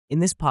In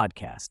this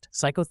podcast,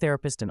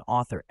 psychotherapist and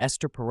author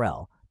Esther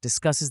Perel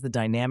discusses the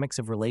dynamics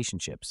of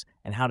relationships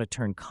and how to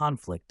turn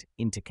conflict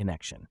into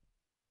connection.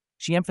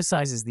 She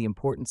emphasizes the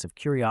importance of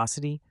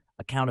curiosity,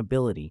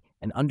 accountability,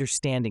 and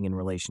understanding in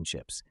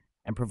relationships,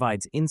 and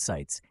provides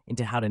insights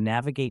into how to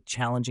navigate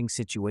challenging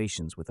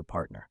situations with a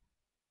partner.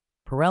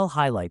 Perel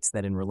highlights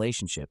that in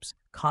relationships,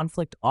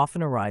 conflict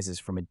often arises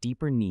from a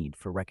deeper need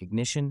for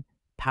recognition,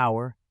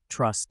 power,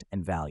 trust,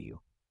 and value.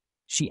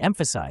 She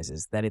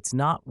emphasizes that it's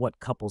not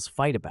what couples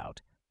fight about,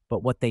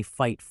 but what they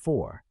fight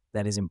for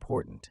that is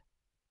important.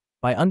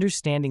 By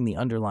understanding the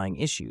underlying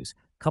issues,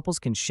 couples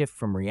can shift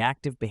from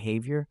reactive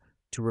behavior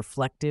to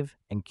reflective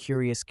and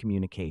curious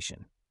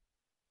communication.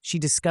 She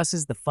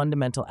discusses the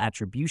fundamental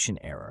attribution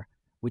error,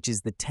 which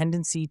is the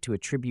tendency to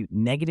attribute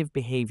negative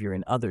behavior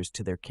in others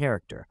to their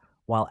character,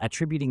 while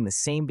attributing the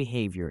same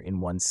behavior in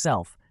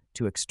oneself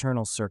to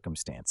external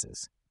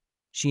circumstances.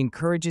 She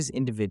encourages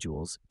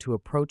individuals to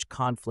approach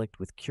conflict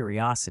with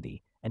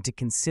curiosity and to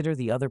consider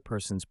the other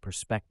person's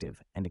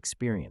perspective and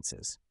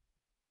experiences.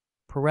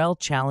 Perel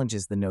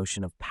challenges the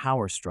notion of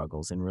power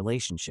struggles in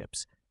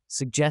relationships,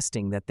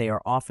 suggesting that they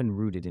are often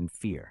rooted in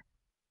fear.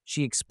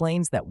 She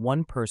explains that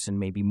one person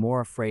may be more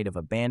afraid of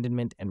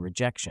abandonment and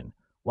rejection,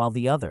 while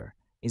the other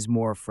is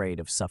more afraid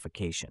of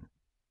suffocation.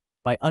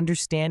 By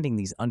understanding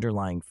these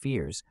underlying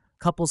fears,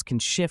 couples can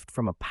shift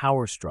from a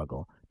power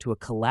struggle to a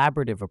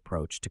collaborative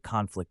approach to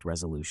conflict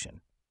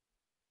resolution.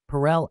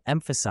 Perel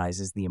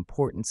emphasizes the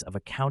importance of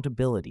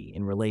accountability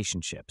in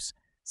relationships,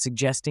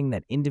 suggesting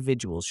that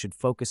individuals should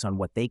focus on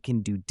what they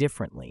can do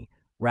differently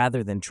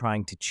rather than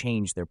trying to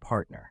change their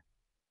partner.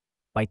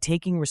 By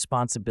taking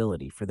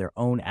responsibility for their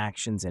own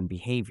actions and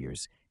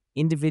behaviors,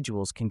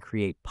 individuals can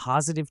create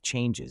positive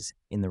changes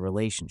in the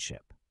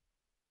relationship.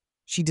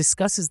 She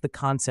discusses the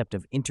concept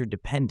of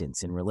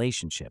interdependence in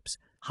relationships,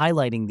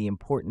 highlighting the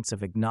importance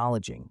of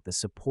acknowledging the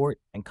support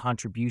and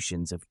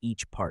contributions of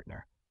each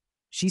partner.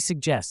 She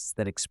suggests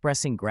that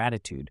expressing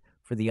gratitude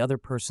for the other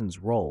person's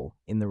role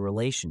in the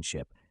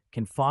relationship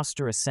can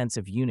foster a sense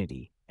of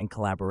unity and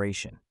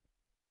collaboration.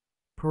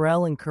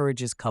 Perel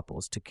encourages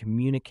couples to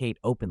communicate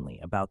openly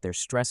about their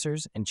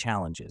stressors and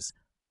challenges,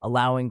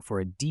 allowing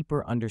for a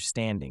deeper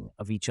understanding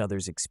of each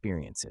other's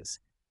experiences.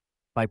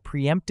 By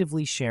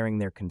preemptively sharing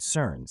their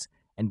concerns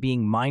and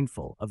being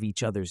mindful of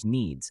each other's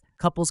needs,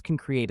 couples can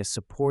create a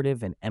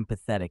supportive and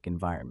empathetic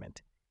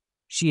environment.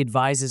 She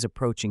advises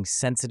approaching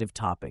sensitive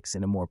topics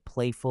in a more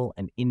playful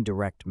and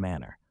indirect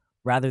manner,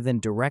 rather than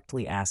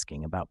directly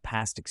asking about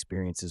past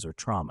experiences or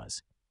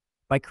traumas.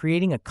 By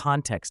creating a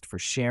context for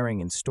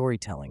sharing and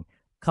storytelling,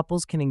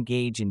 couples can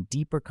engage in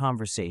deeper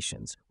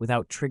conversations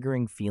without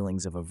triggering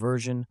feelings of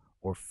aversion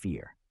or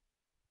fear.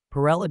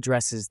 Perel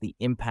addresses the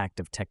impact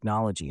of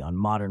technology on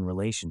modern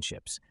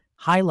relationships,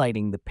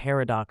 highlighting the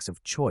paradox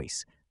of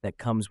choice that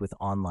comes with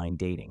online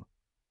dating.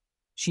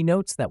 She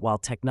notes that while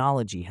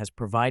technology has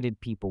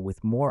provided people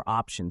with more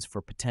options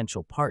for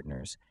potential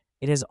partners,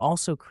 it has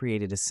also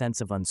created a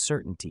sense of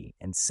uncertainty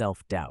and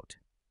self-doubt.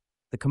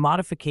 The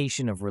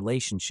commodification of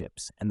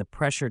relationships and the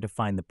pressure to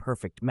find the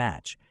perfect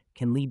match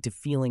can lead to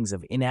feelings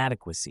of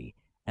inadequacy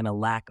and a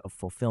lack of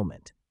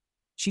fulfillment.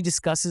 She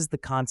discusses the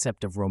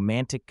concept of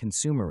romantic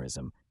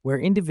consumerism, where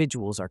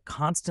individuals are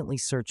constantly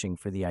searching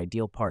for the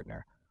ideal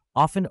partner,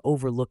 often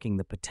overlooking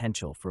the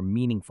potential for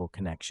meaningful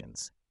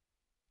connections.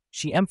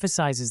 She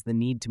emphasizes the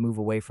need to move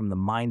away from the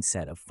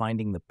mindset of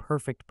finding the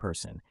perfect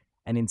person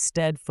and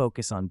instead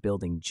focus on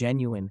building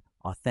genuine,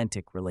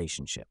 authentic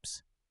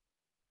relationships.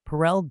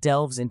 Perel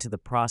delves into the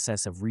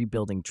process of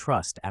rebuilding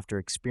trust after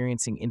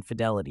experiencing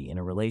infidelity in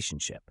a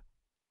relationship.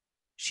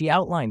 She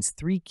outlines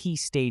 3 key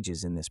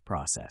stages in this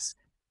process,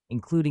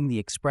 including the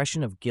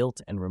expression of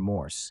guilt and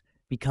remorse,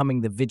 becoming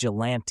the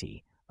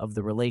vigilante of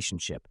the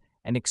relationship,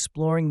 and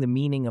exploring the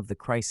meaning of the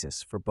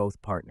crisis for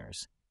both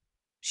partners.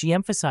 She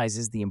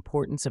emphasizes the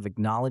importance of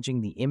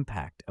acknowledging the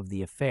impact of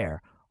the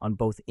affair on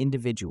both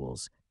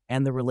individuals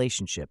and the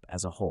relationship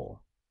as a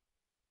whole.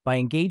 By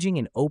engaging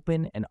in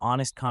open and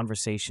honest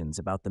conversations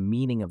about the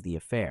meaning of the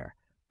affair,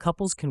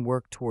 couples can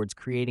work towards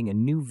creating a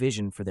new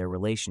vision for their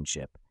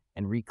relationship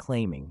and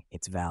reclaiming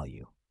its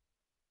value.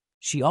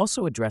 She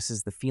also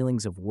addresses the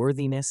feelings of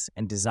worthiness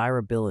and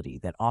desirability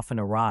that often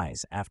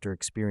arise after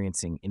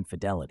experiencing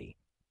infidelity.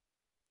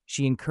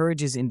 She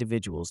encourages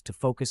individuals to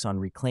focus on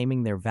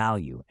reclaiming their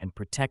value and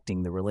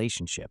protecting the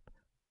relationship,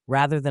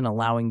 rather than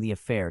allowing the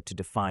affair to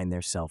define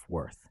their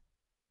self-worth.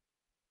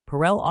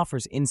 Perel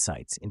offers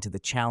insights into the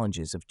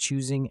challenges of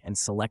choosing and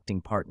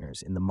selecting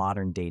partners in the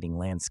modern dating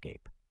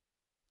landscape.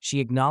 She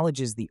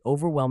acknowledges the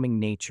overwhelming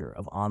nature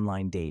of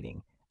online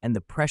dating and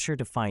the pressure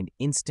to find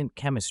instant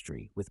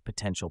chemistry with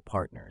potential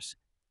partners.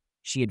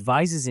 She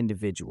advises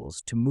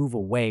individuals to move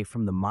away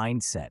from the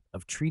mindset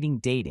of treating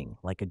dating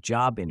like a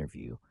job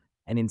interview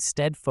and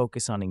instead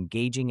focus on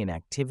engaging in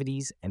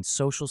activities and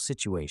social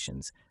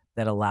situations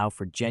that allow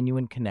for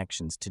genuine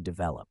connections to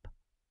develop.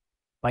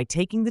 By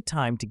taking the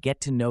time to get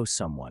to know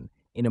someone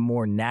in a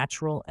more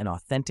natural and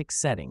authentic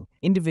setting,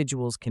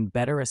 individuals can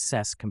better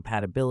assess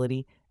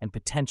compatibility and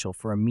potential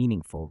for a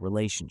meaningful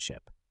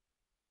relationship.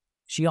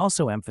 She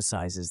also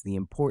emphasizes the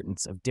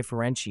importance of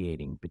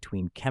differentiating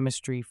between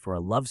chemistry for a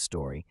love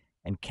story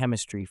and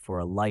chemistry for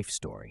a life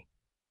story.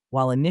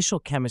 While initial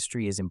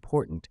chemistry is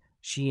important,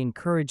 she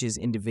encourages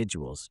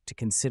individuals to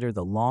consider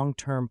the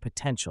long-term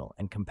potential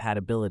and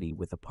compatibility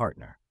with a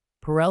partner.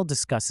 Perel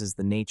discusses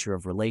the nature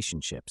of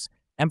relationships,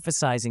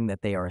 emphasizing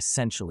that they are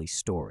essentially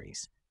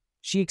stories.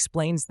 She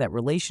explains that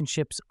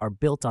relationships are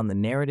built on the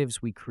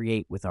narratives we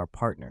create with our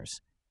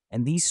partners,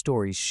 and these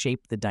stories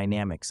shape the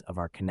dynamics of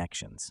our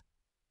connections.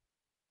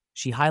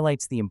 She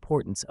highlights the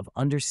importance of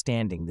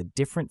understanding the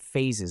different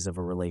phases of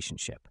a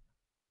relationship,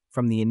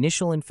 from the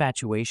initial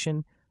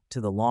infatuation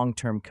to the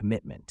long-term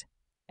commitment,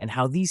 and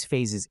how these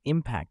phases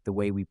impact the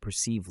way we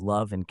perceive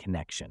love and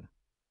connection.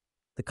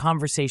 The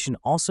conversation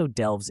also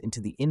delves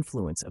into the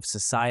influence of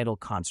societal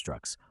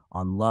constructs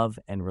on love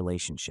and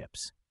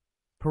relationships.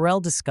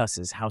 Perel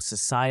discusses how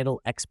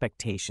societal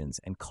expectations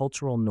and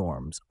cultural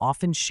norms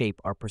often shape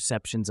our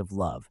perceptions of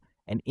love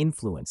and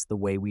influence the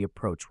way we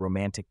approach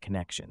romantic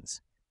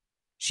connections.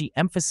 She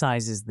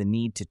emphasizes the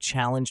need to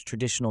challenge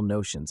traditional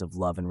notions of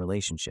love and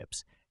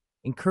relationships,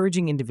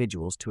 encouraging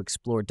individuals to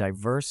explore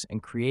diverse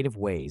and creative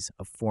ways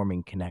of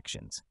forming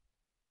connections.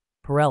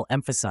 Perel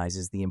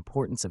emphasizes the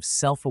importance of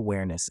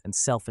self-awareness and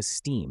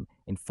self-esteem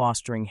in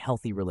fostering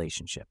healthy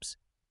relationships.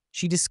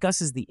 She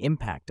discusses the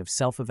impact of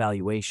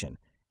self-evaluation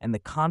and the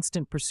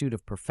constant pursuit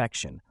of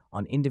perfection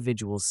on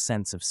individuals'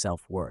 sense of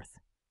self-worth.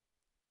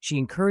 She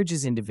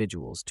encourages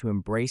individuals to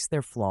embrace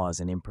their flaws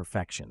and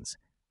imperfections,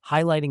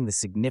 highlighting the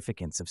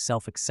significance of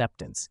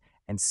self-acceptance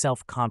and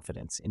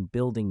self-confidence in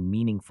building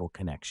meaningful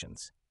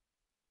connections.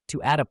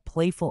 To add a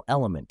playful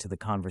element to the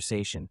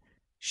conversation,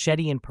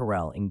 Shetty and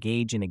Perel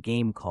engage in a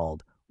game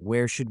called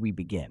Where Should We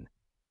Begin?,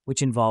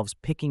 which involves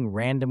picking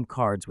random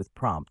cards with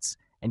prompts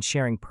and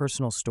sharing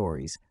personal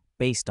stories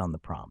based on the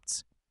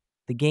prompts.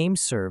 The game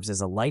serves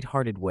as a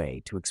lighthearted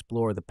way to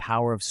explore the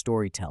power of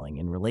storytelling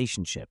in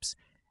relationships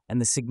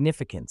and the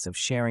significance of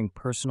sharing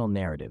personal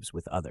narratives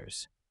with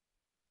others.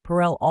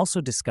 Perel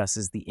also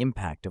discusses the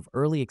impact of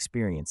early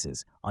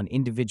experiences on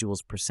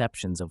individuals'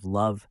 perceptions of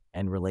love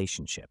and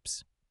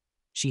relationships.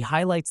 She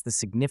highlights the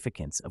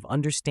significance of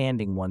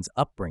understanding one's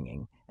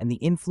upbringing and the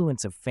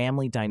influence of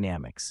family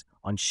dynamics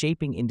on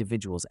shaping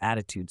individuals'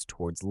 attitudes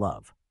towards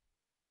love.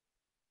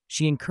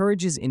 She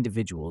encourages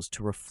individuals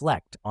to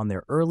reflect on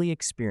their early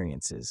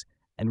experiences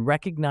and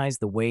recognize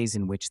the ways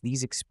in which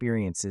these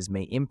experiences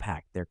may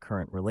impact their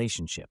current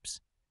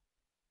relationships.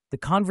 The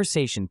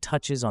conversation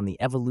touches on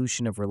the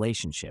evolution of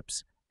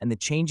relationships and the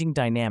changing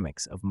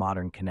dynamics of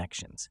modern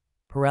connections.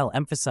 Perel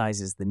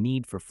emphasizes the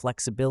need for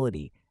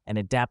flexibility and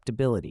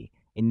adaptability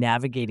in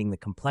navigating the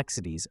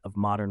complexities of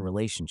modern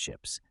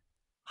relationships,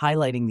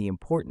 highlighting the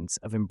importance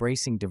of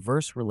embracing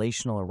diverse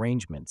relational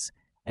arrangements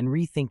and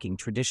rethinking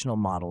traditional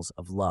models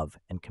of love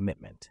and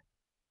commitment.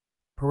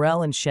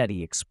 Perel and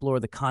Shetty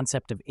explore the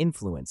concept of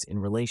influence in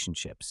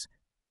relationships,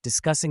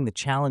 discussing the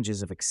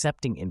challenges of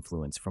accepting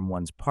influence from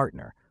one's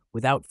partner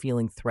without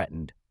feeling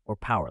threatened or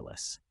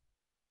powerless.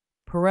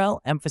 Perel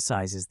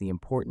emphasizes the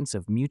importance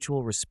of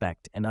mutual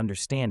respect and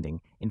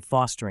understanding in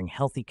fostering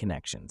healthy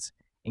connections,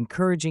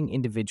 encouraging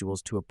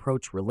individuals to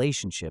approach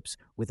relationships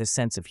with a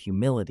sense of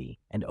humility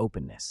and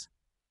openness.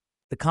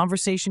 The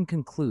conversation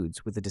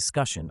concludes with a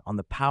discussion on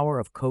the power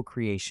of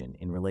co-creation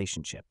in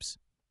relationships.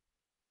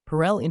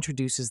 Perel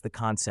introduces the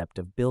concept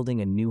of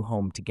building a new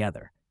home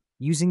together,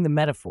 using the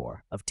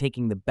metaphor of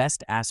taking the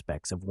best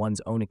aspects of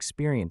one's own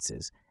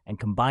experiences and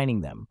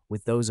combining them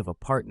with those of a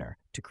partner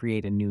to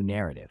create a new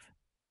narrative.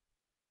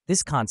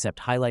 This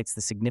concept highlights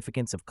the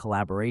significance of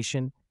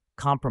collaboration,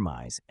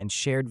 compromise, and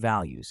shared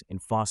values in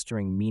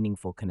fostering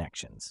meaningful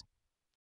connections.